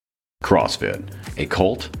CrossFit, a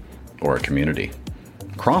cult or a community?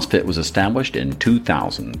 CrossFit was established in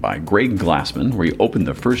 2000 by Greg Glassman, where he opened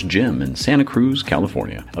the first gym in Santa Cruz,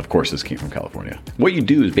 California. Of course, this came from California. What you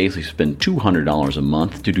do is basically spend $200 a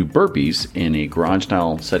month to do burpees in a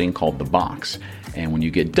garage-style setting called The Box. And when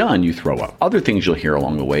you get done, you throw up. Other things you'll hear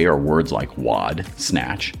along the way are words like WOD,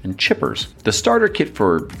 snatch, and chippers. The starter kit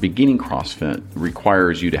for beginning CrossFit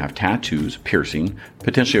requires you to have tattoos, piercing,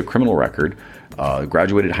 potentially a criminal record,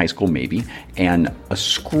 graduated high school maybe, and a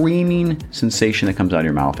screaming sensation that comes out of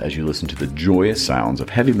your mouth as you listen to the joyous sounds of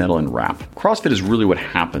heavy metal and rap. CrossFit is really what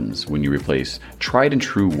happens when you replace tried and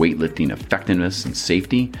true weightlifting effectiveness and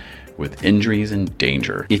safety with injuries and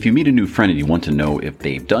danger. If you meet a new friend and you want to know if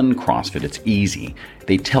they've done CrossFit, it's easy.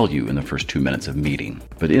 They tell you in the first 2 minutes of meeting.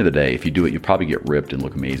 But at the end of the day, if you do it, you probably get ripped and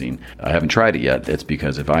look amazing. I haven't tried it yet. It's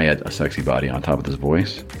because if I had a sexy body on top of this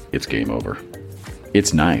voice, it's game over.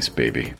 It's nice, baby.